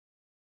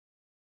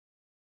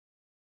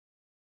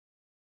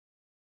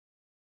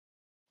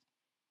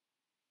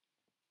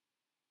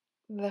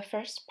The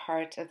first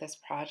part of this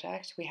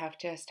project, we have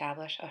to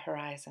establish a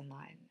horizon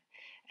line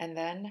and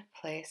then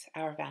place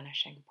our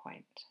vanishing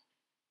point.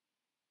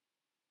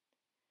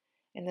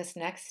 In this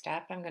next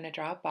step, I'm going to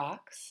draw a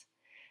box.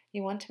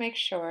 You want to make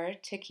sure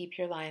to keep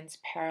your lines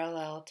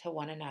parallel to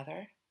one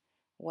another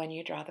when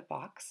you draw the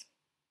box.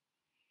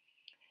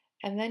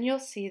 And then you'll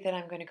see that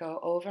I'm going to go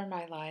over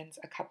my lines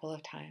a couple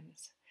of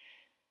times.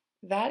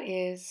 That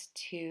is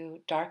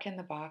to darken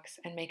the box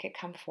and make it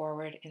come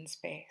forward in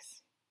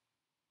space.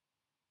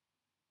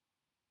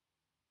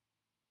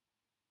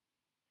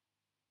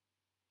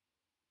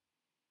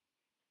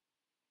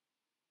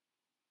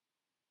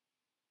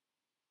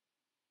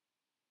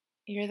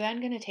 You're then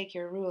going to take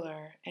your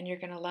ruler and you're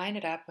going to line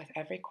it up with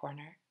every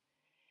corner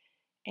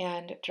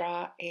and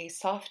draw a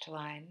soft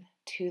line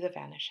to the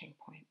vanishing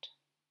point.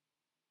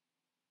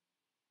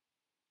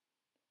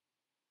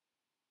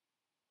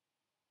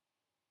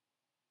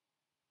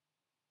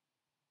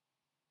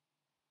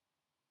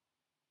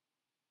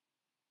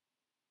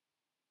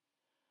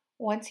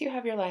 Once you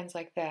have your lines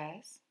like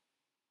this,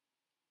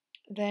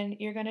 then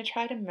you're going to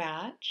try to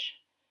match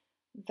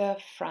the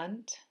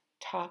front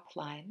top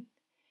line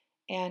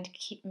and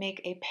make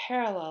a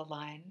parallel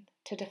line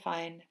to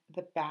define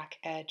the back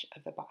edge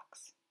of the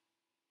box.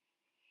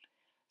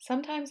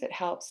 Sometimes it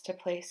helps to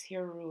place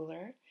your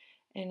ruler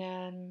in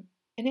an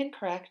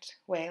incorrect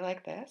way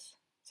like this,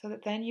 so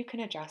that then you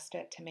can adjust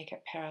it to make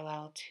it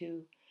parallel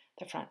to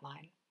the front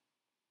line.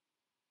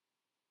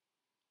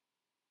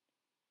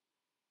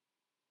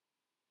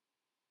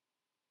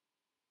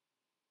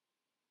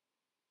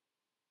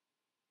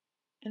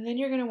 And then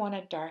you're going to want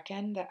to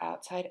darken the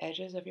outside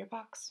edges of your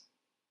box.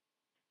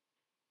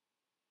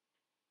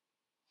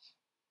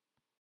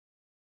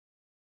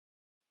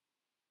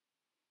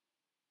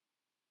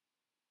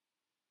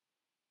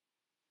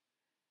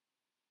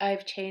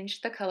 I've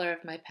changed the color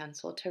of my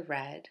pencil to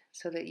red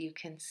so that you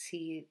can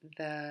see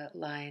the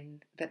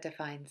line that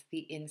defines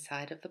the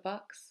inside of the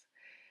box.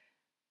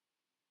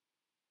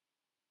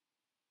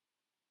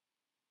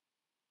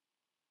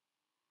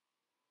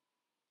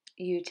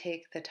 You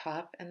take the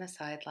top and the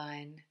side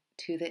line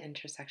to the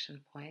intersection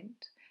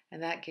point,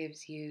 and that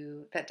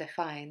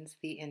defines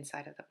the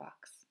inside of the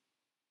box.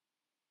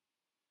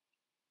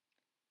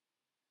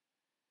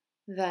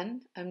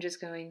 Then I'm just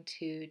going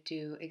to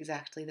do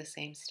exactly the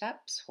same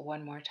steps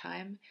one more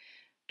time,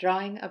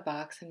 drawing a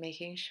box and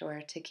making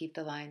sure to keep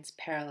the lines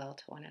parallel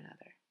to one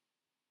another.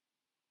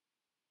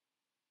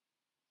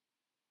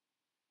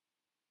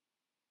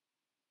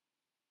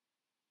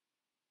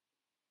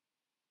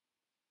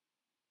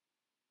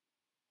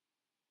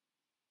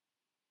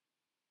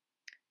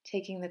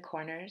 Taking the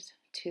corners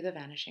to the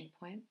vanishing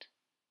point.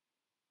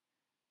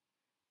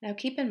 Now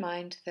keep in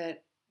mind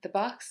that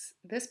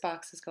this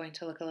box is going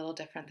to look a little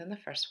different than the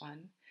first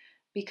one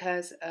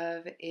because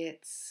of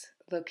its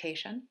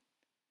location.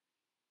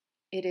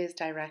 It is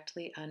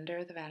directly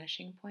under the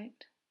vanishing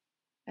point,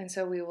 and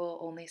so we will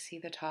only see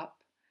the top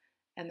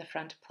and the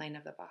front plane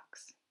of the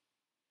box.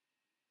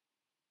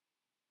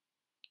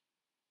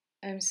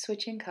 I'm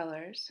switching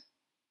colors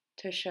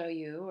to show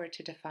you or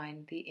to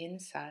define the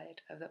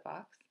inside of the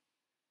box,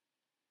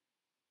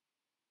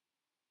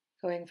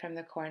 going from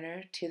the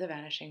corner to the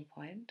vanishing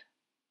point,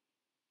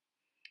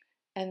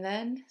 and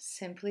then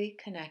simply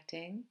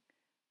connecting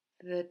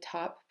the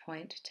top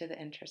point to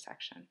the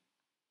intersection.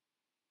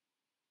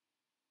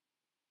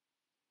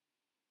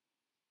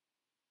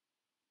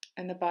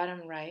 And the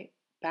bottom right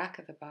back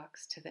of the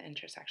box to the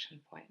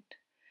intersection point.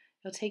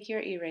 You'll take your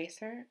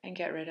eraser and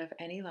get rid of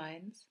any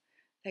lines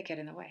that get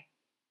in the way.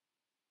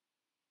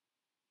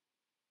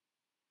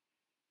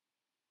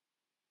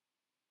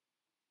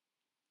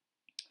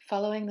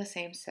 Following the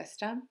same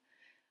system,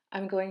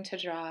 I'm going to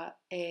draw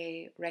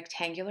a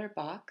rectangular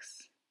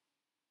box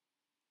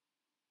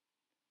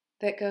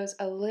that goes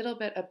a little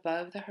bit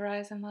above the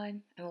horizon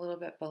line and a little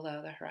bit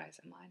below the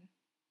horizon line.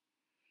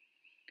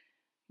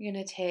 You're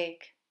going to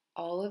take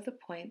all of the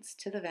points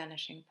to the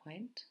vanishing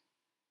point,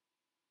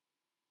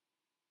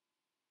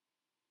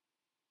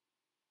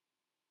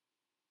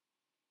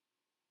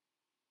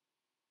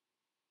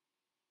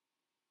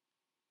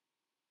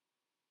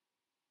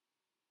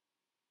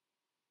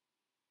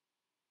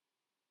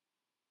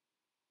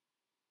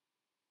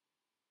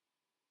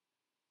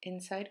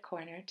 inside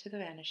corner to the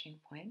vanishing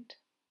point,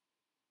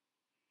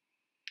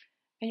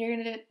 and you're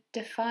going to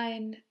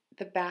define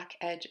the back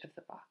edge of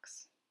the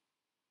box.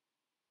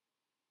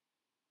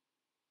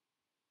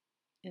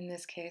 In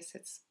this case,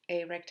 it's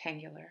a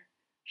rectangular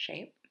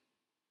shape.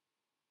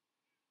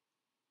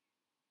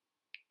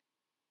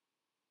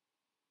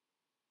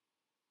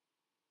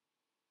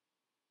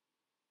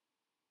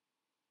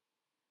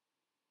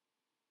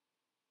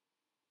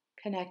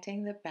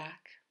 Connecting the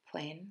back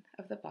plane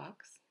of the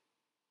box.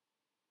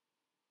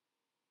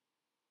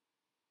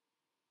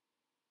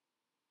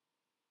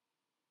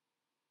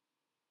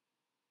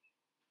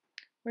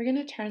 We're going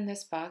to turn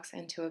this box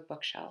into a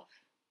bookshelf.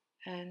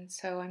 And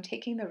so I'm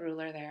taking the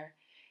ruler there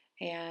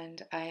and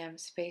I am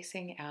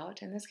spacing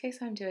out. In this case,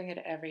 I'm doing it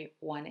at every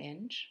 1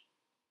 inch.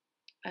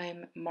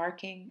 I'm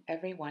marking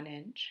every 1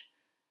 inch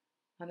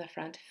on the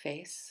front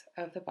face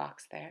of the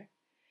box there.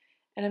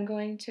 And I'm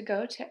going to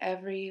go to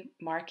every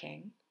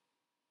marking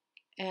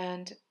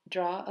and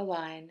draw a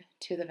line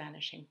to the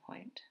vanishing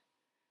point.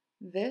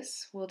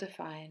 This will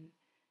define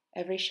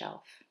every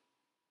shelf.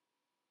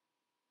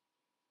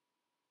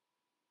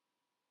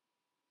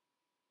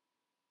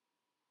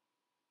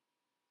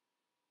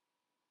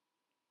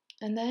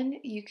 And then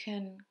you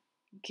can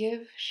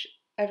give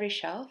every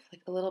shelf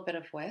like a little bit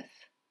of width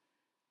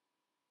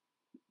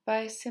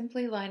by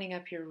simply lining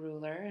up your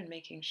ruler and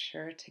making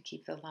sure to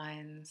keep the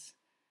lines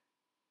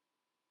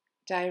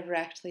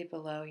directly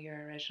below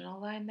your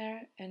original line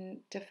there and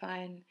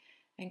define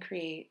and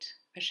create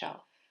a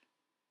shelf.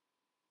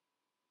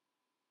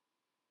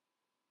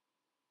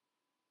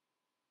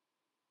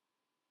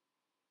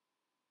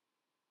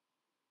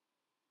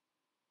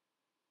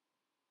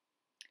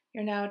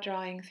 You're now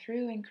drawing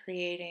through and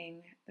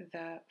creating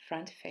the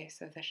front face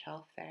of the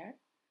shelf there.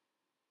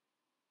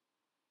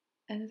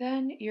 And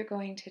then you're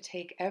going to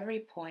take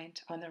every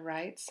point on the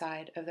right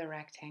side of the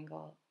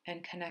rectangle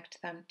and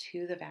connect them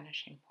to the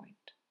vanishing point.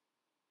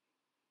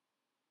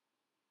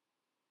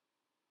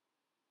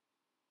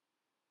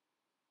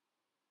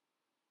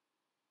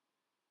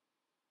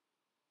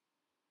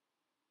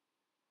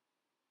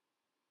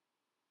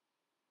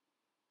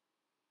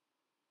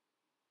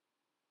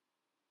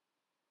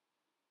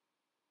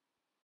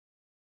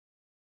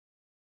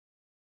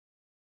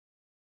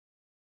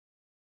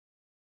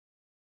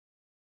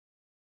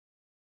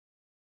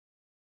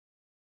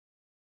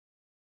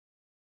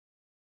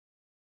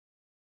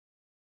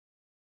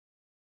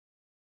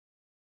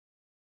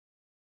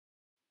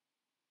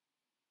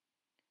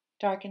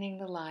 Darkening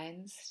the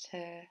lines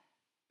to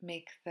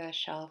make the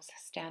shelves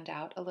stand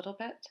out a little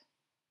bit.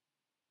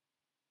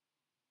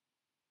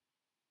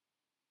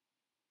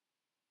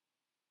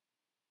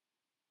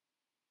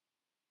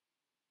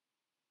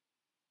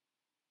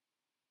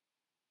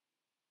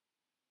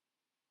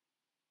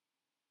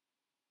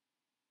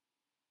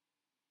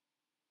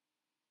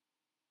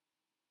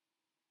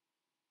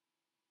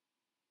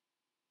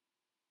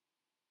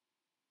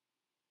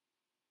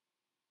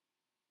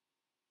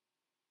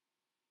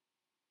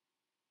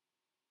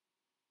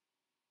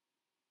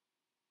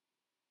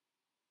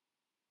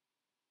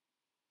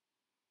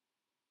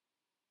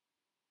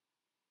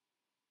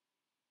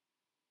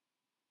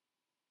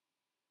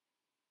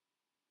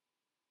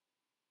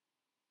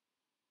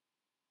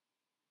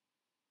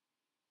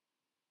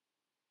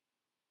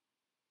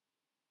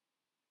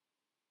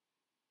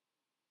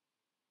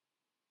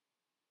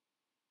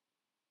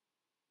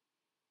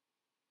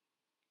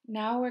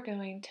 Now we're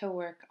going to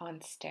work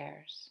on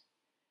stairs.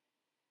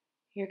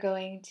 You're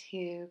going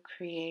to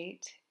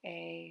create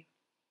a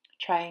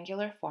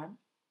triangular form.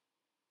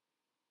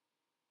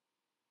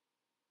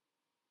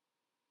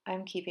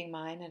 I'm keeping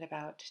mine at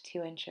about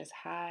 2 inches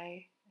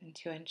high and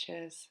 2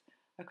 inches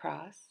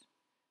across.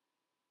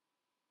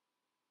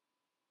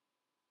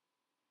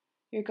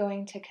 You're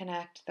going to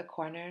connect the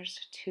corners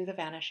to the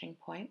vanishing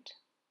point.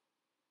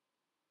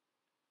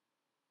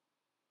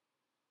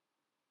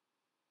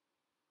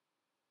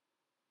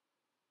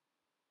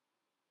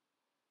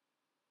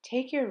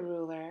 Take your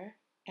ruler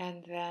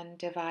and then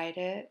divide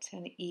it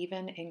in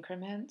even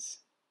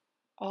increments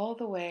all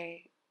the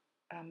way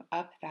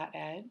up that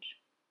edge.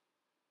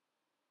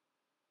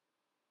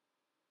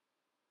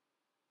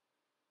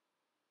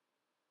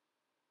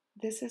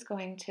 This is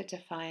going to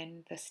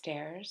define the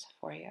stairs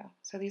for you.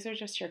 So these are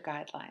just your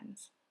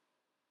guidelines.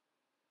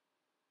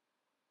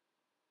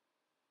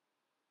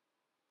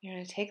 You're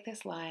going to take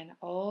this line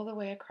all the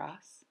way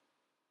across.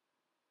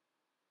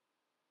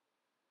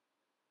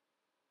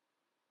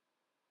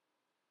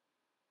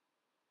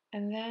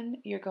 And then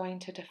you're going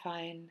to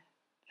define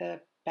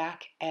the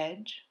back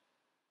edge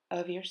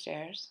of your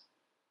stairs.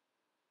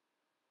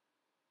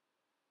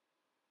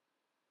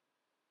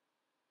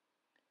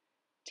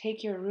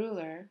 Take your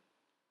ruler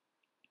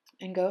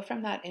and go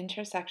from that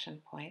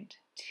intersection point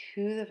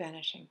to the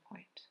vanishing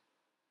point.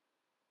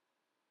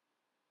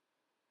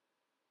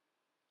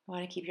 You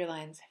want to keep your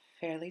lines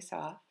fairly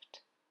soft.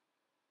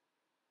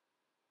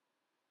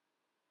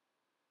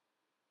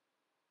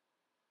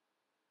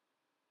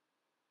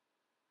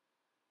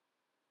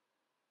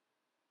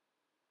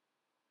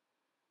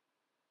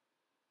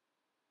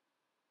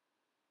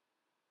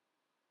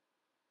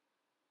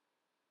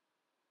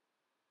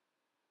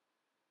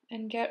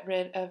 And get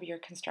rid of your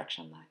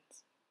construction lines.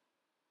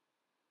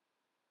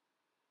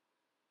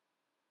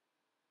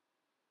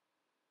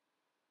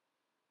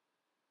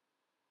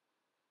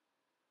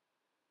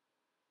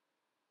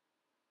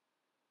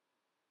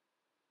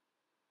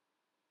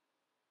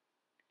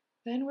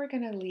 Then we're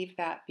going to leave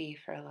that be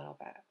for a little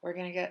bit. We're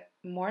going to get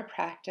more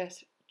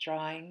practice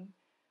drawing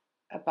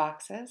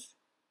boxes.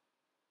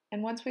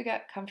 And once we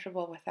get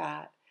comfortable with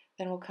that,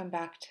 then we'll come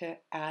back to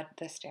add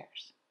the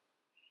stairs.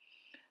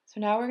 So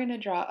now we're going to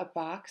draw a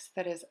box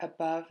that is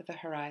above the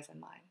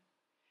horizon line.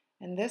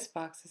 And this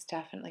box is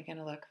definitely going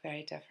to look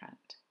very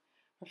different.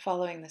 We're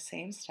following the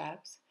same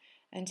steps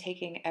and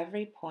taking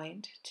every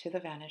point to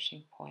the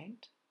vanishing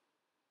point,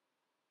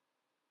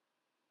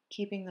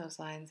 keeping those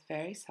lines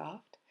very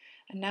soft.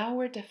 And now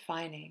we're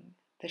defining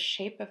the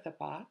shape of the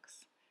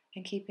box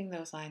and keeping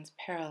those lines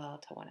parallel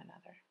to one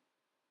another.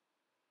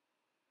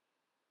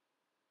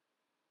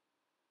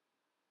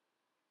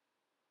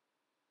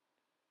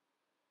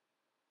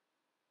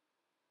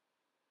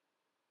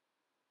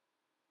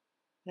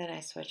 Then I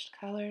switched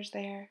colors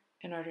there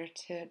in order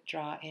to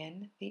draw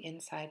in the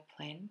inside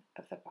plane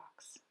of the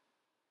box.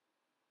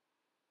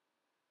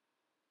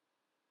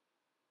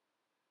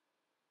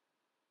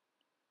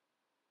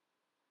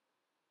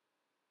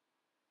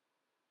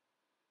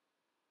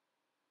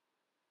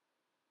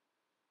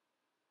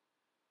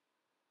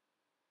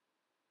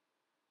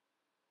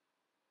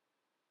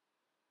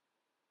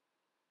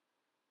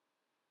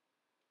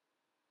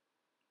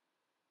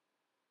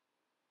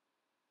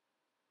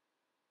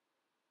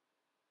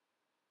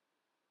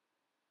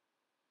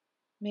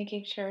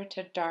 Making sure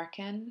to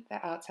darken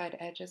the outside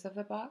edges of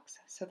the box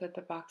so that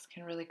the box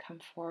can really come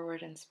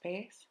forward in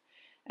space,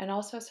 and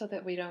also so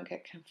that we don't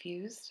get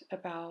confused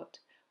about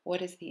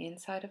what is the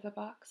inside of the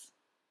box.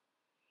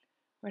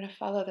 We're going to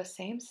follow the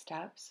same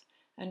steps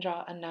and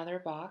draw another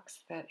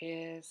box that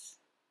is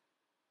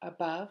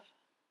above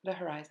the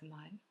horizon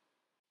line.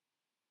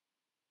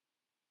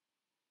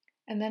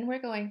 And then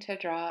we're going to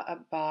draw a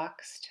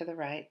box to the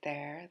right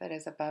there that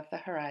is above the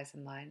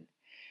horizon line.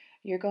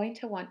 You're going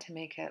to want to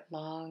make it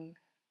long,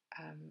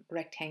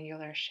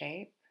 rectangular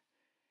shape,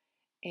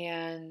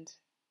 and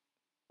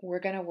we're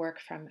going to work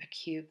from a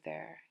cube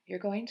there. You're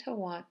going to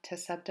want to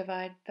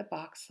subdivide the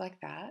box like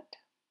that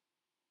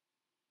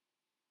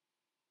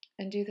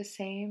and do the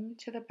same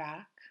to the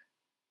back.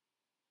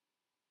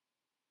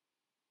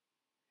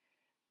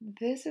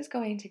 This is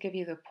going to give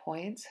you the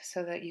points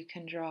so that you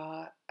can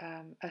draw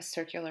a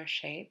circular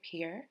shape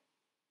here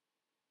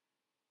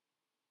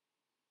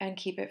and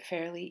keep it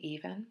fairly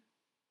even.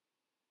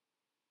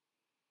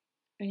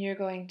 And you're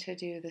going to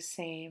do the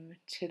same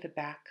to the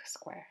back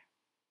square.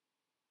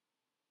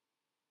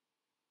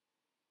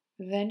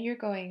 Then you're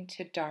going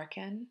to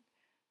darken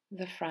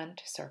the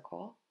front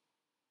circle,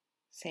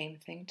 same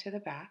thing to the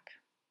back.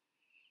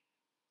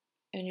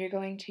 And you're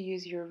going to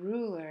use your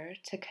ruler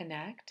to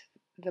connect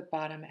the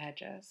bottom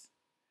edges,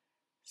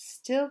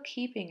 still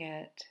keeping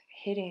it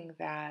hitting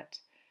that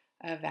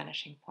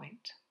vanishing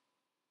point.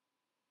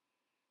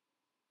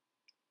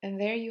 And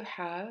there you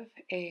have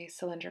a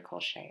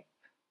cylindrical shape.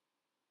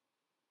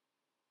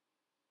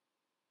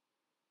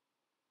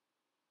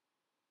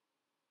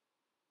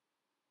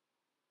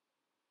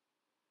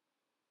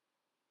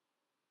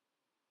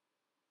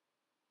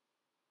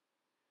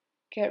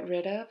 Get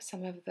rid of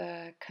some of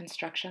the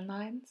construction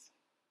lines.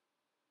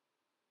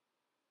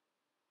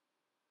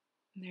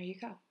 And there you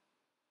go.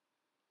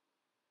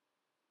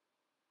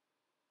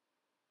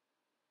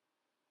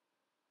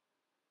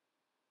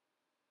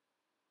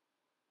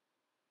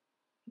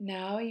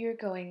 Now you're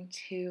going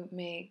to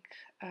make,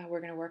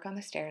 we're going to work on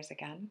the stairs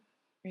again,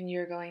 and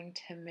you're going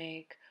to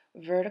make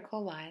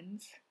vertical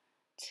lines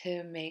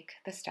to make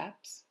the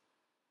steps.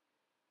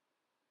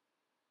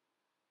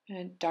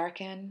 And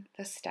darken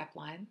the step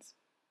lines.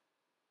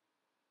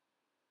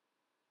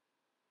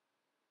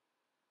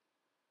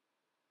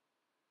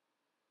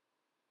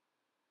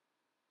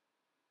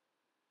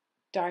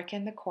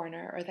 Darken the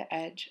corner or the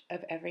edge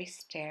of every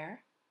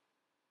stair.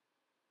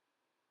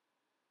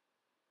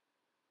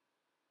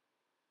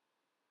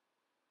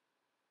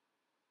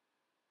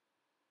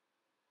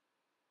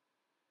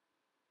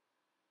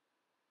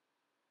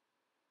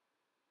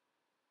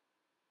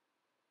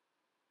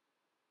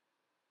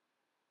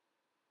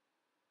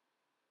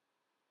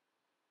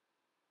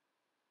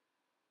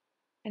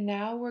 And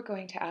now we're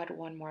going to add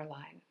one more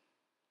line.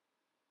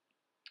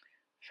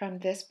 From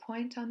this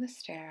point on the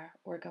stair,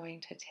 we're going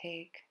to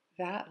take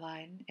that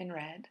line in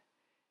red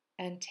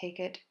and take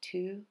it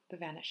to the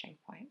vanishing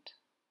point.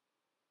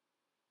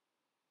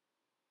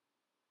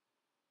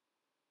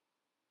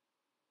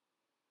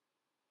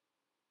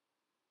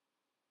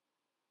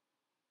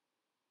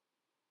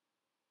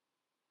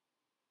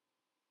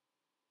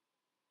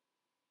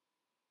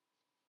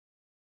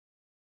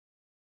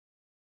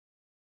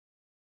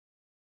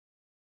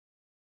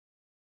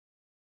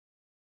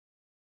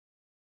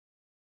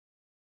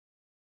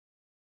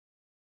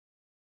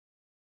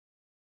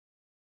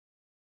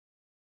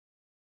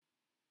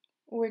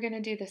 We're going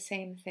to do the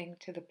same thing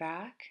to the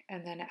back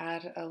and then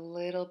add a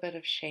little bit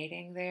of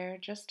shading there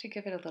just to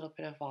give it a little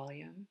bit of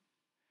volume.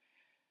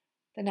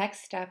 The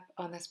next step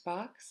on this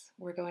box,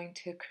 we're going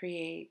to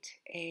create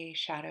a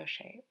shadow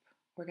shape.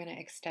 We're going to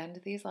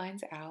extend these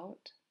lines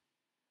out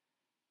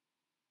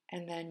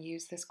and then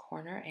use this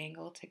corner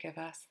angle to give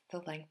us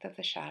the length of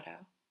the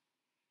shadow.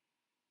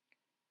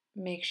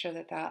 Make sure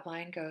that that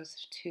line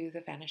goes to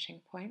the vanishing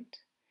point.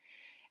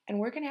 And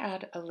we're going to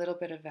add a little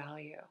bit of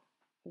value.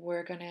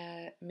 We're going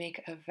to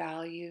make a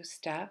value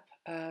step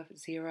of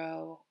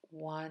 0,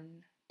 1,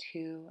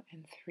 2,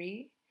 and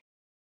 3.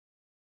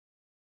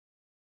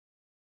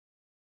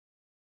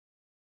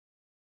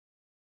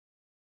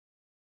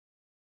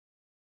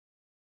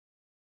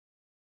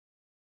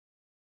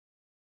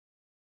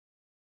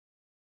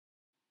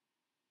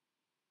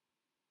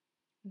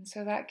 And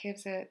so that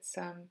gives it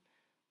some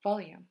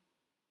volume.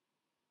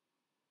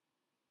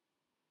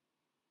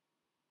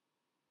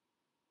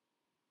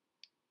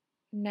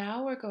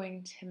 Now we're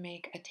going to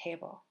make a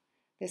table.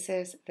 This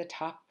is the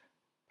top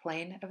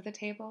plane of the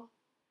table.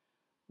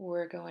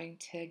 We're going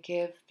to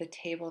give the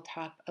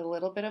tabletop a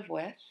little bit of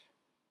width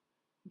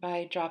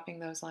by dropping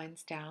those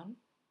lines down.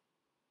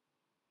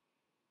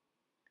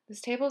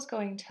 This table is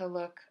going to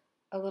look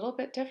a little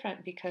bit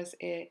different because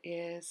it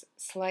is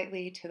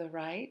slightly to the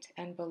right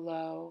and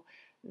below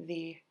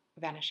the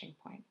vanishing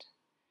point.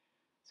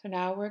 So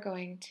now we're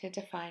going to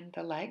define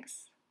the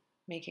legs,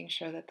 making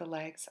sure that the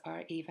legs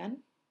are even.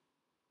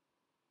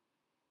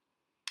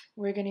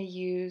 We're going to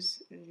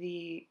use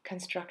the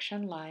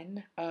construction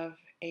line of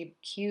a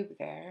cube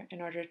there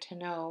in order to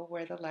know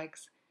where the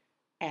legs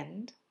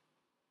end.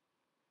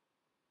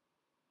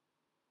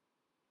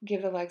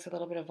 Give the legs a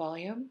little bit of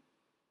volume.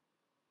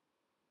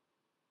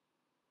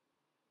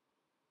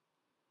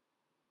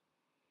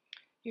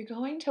 You're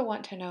going to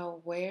want to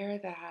know where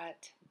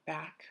that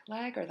back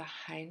leg or the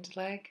hind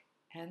leg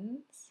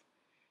ends.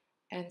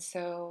 And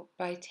so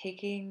by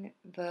taking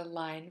the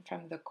line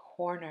from the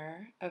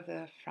corner of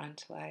the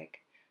front leg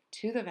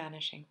to the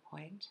vanishing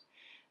point,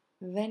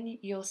 then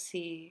you'll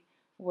see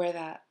where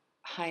that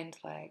hind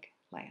leg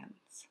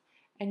lands.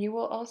 And you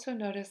will also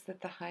notice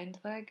that the hind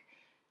leg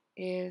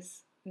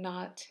is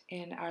not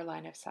in our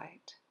line of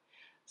sight.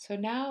 So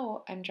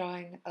now I'm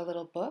drawing a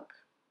little book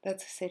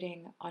that's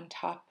sitting on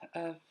top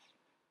of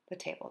the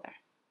table there.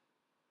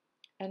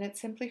 And it's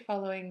simply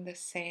following the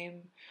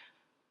same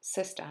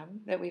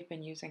system that we've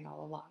been using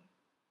all along.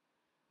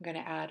 I'm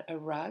going to add a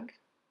rug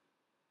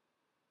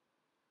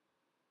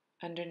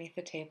underneath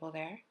the table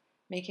there,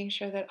 making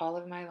sure that all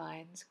of my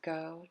lines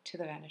go to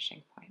the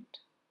vanishing point.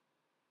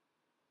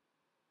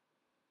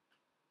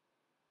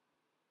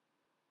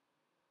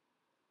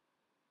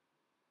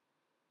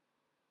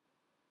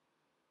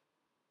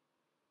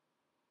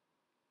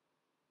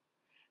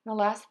 In the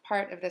last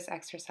part of this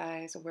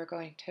exercise, we're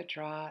going to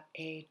draw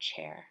a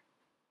chair.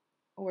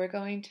 We're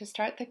going to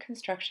start the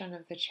construction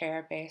of the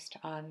chair based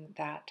on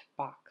that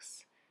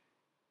box.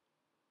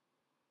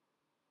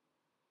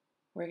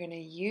 We're going to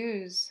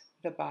use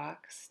the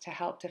box to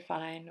help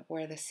define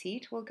where the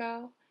seat will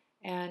go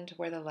and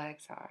where the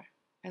legs are.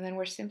 And then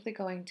we're simply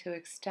going to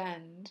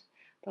extend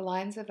the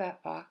lines of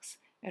that box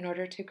in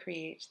order to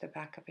create the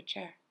back of a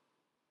chair.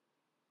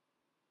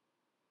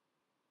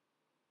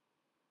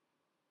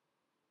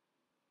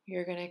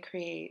 You're going to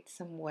create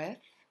some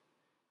width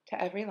to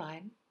every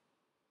line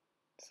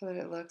so that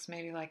it looks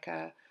maybe like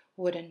a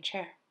wooden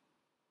chair.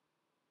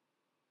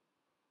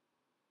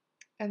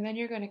 And then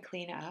you're going to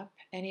clean up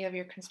any of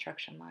your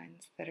construction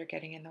lines that are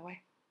getting in the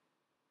way.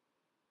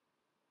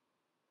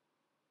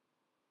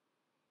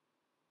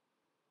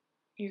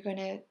 You're going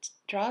to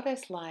draw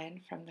this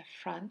line from the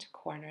front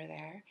corner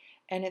there,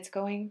 and it's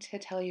going to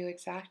tell you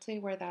exactly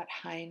where that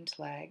hind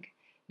leg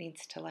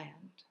needs to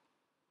land.